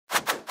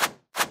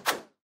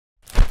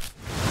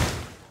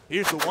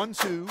Here's the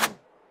 1-2,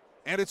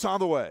 and it's on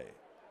the way.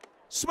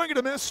 Swing and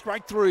a miss,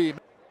 strike three.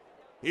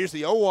 Here's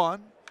the 0-1.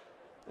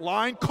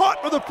 Line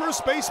caught by the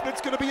first baseman.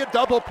 It's going to be a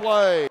double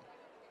play.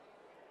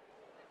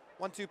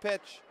 1-2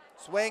 pitch.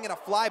 Swing and a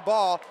fly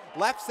ball.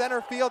 Left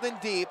center field and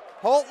deep.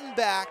 Holton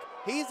back.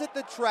 He's at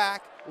the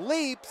track.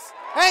 Leaps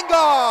and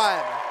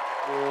gone.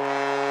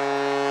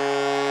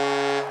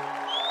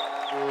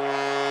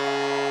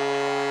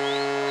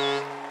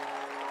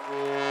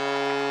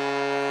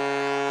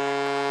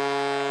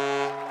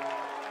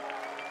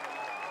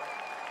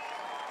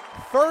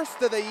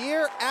 First of the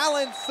year,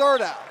 Alan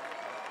Cerda.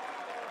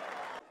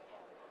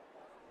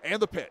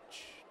 And the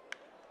pitch.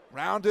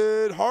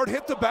 Rounded, hard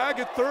hit the bag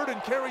at third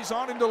and carries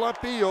on into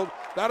left field.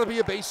 That'll be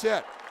a base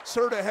hit.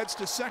 Cerda heads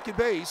to second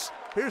base.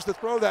 Here's the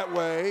throw that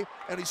way,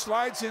 and he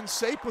slides in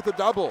safe with a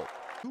double.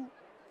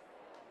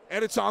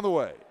 And it's on the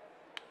way.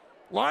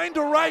 Line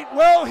to right,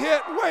 well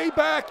hit, way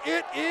back.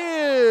 It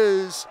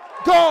is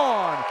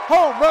gone.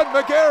 Home run,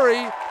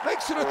 McGarry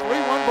makes it a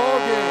 3-1 ball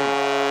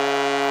game.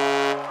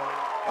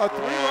 A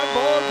 3-run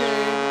ball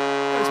game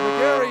as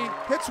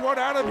McGarry hits one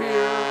out of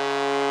here.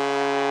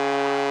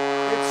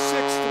 It's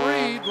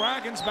 6-3,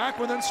 Dragons back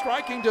within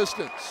striking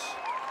distance.